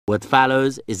What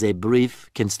follows is a brief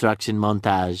construction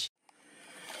montage.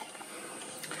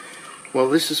 Well,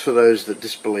 this is for those that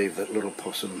disbelieve that little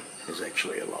possum is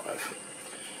actually alive.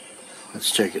 Let's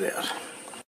check it out.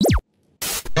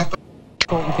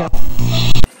 I'm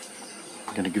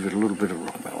going to give it a little bit of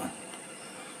rockmelon.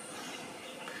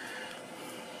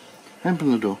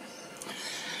 Open the door.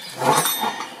 There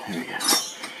we go.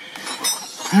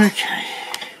 Okay.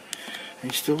 Are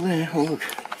you still there? Oh look.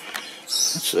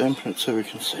 Let's open it so we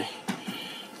can see.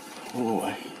 All the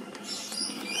way.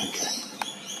 Okay.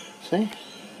 See?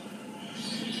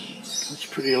 Looks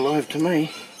pretty alive to me.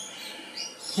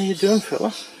 What are you doing,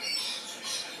 fella?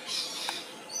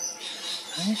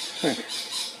 Hey? Look.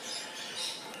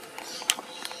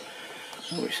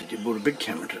 Oh, we said you bought a big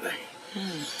camera today.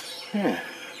 Yeah.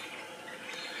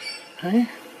 Hey?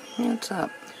 What's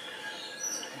up?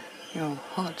 You're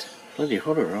hot. Bloody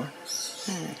hot, alright.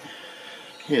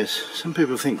 Yes, some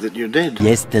people think that you're dead.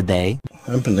 Yesterday.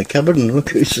 Open the cupboard and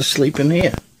look who's asleep in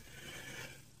here.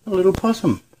 A little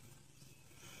possum.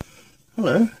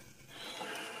 Hello.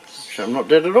 So I'm not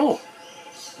dead at all.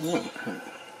 Oh.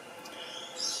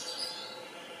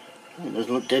 It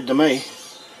doesn't look dead to me.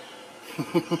 I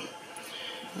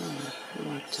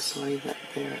might just leave that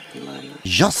there at the moment.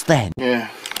 Just then. Yeah.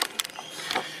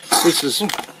 This is...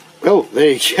 Oh,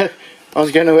 there you go. I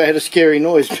was going to add a scary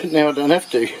noise, but now I don't have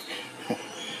to.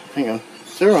 Hang on.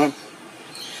 It's alright.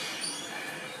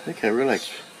 Okay, relax.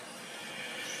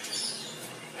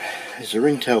 There's a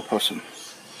RingTail Possum.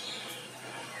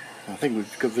 I think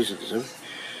we've got visitors, have we?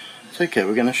 It's okay,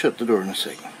 we're going to shut the door in a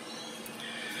second.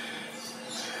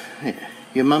 Yeah,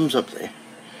 your mum's up there.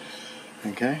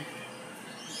 Okay.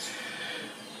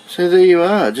 So there you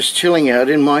are, just chilling out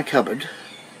in my cupboard.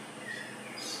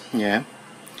 Yeah.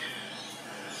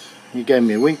 You gave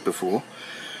me a wink before,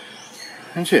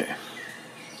 didn't you?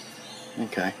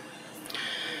 Okay.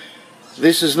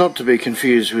 This is not to be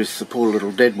confused with the poor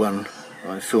little dead one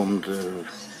I filmed a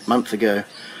month ago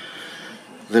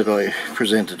that I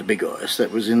presented to Big Eyes.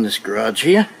 That was in this garage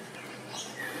here.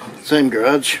 Same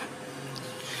garage.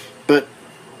 But,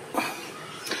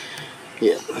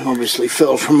 yeah, obviously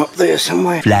fell from up there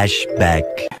somewhere.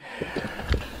 Flashback.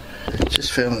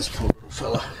 Just found this poor little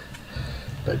fella,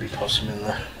 baby possum, in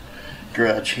the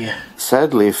garage here.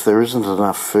 Sadly, if there isn't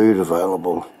enough food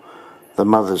available, the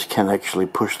mothers can actually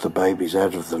push the babies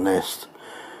out of the nest.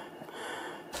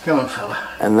 Come on, fella.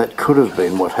 And that could have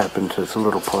been what happened to the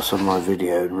little possum I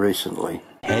videoed recently.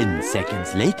 10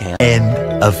 seconds later. End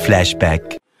of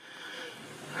flashback.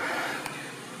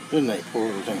 Isn't they, poor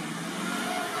little thing?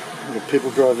 Look at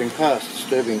people driving past,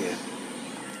 disturbing you.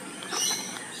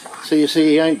 So you see,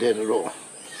 he ain't dead at all.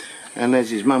 And there's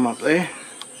his mum up there.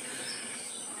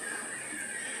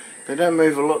 They don't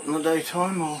move a lot in the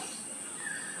daytime. I'll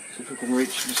see if we can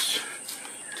reach this.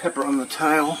 Tap her on the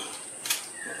tail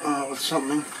with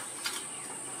something.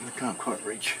 I can't quite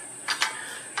reach.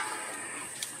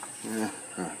 Yeah,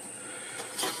 right.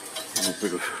 A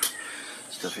bit of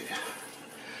stuff here.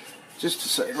 Just to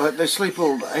say, like, they sleep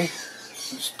all day.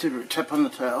 Just tap on the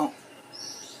tail.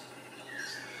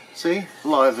 See?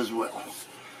 Live as well.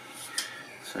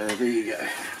 So there you go.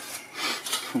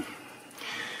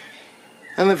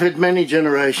 And they've had many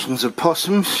generations of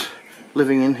possums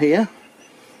living in here.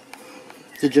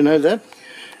 Did you know that?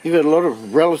 You've had a lot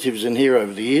of relatives in here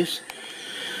over the years.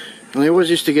 And they always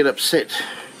used to get upset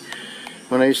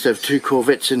when I used to have 2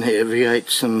 Corvettes in here,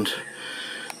 V8s, and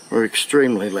were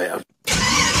extremely loud.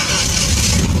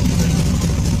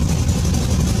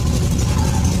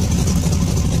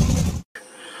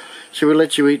 Shall we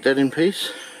let you eat that in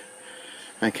peace?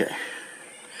 Okay.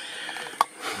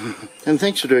 And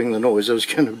thanks for doing the noise. I was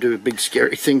going to do a big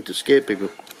scary thing to scare people.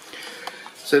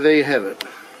 So there you have it.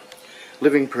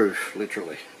 Living proof,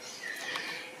 literally.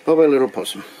 Bye bye, little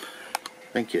possum.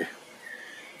 Thank you.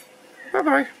 Bye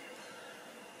bye.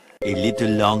 A little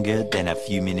longer than a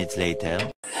few minutes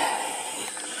later.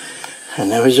 And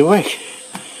now he's awake.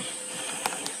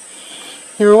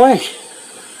 You're awake.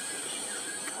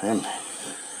 And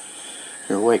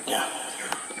you're awake now.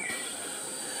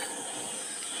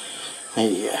 There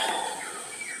you go.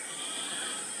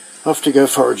 Off to go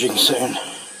foraging soon.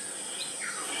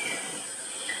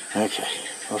 Okay,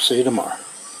 I'll see you tomorrow.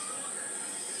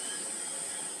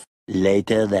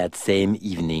 Later that same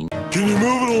evening. Can you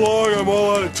move it along? I'm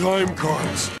all out of time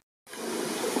cards.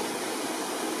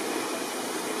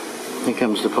 Here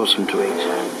comes the possum to eat.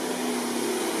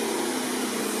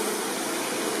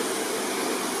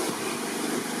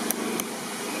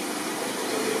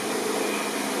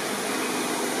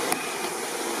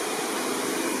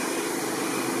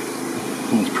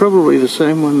 It's probably the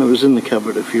same one that was in the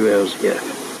cupboard a few hours ago.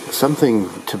 Something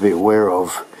to be aware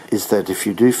of is that if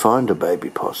you do find a baby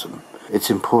possum, it's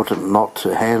important not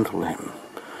to handle him,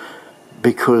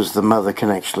 because the mother can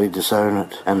actually disown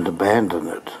it and abandon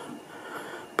it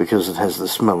because it has the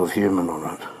smell of human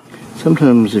on it.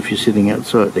 Sometimes if you're sitting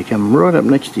outside, they come right up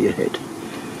next to your head.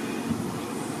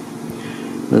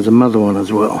 There's a mother one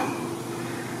as well.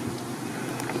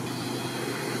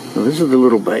 Well, this is the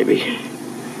little baby,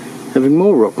 having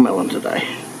more rock melon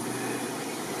today.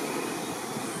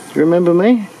 Do you remember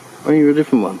me? Or are you a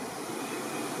different one?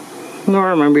 No, I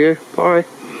remember you. Bye.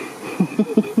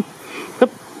 But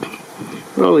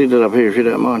I'll leave it up here if you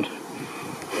don't mind.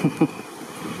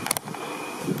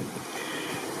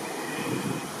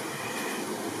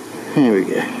 There we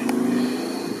go.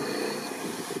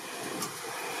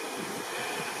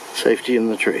 Safety in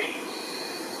the tree.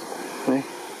 Okay.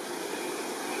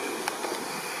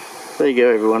 There you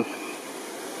go, everyone.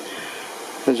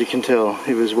 As you can tell,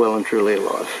 he was well and truly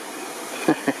alive.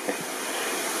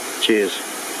 Cheers.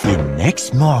 The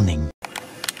next morning.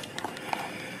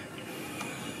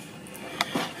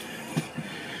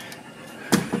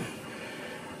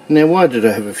 Now, why did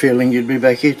I have a feeling you'd be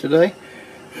back here today?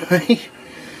 Hey,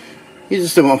 you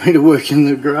just don't want me to work in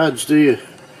the garage, do you?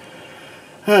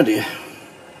 Oh dear.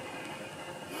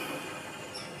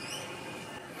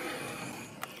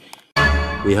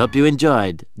 We hope you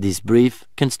enjoyed this brief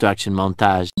construction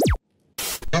montage.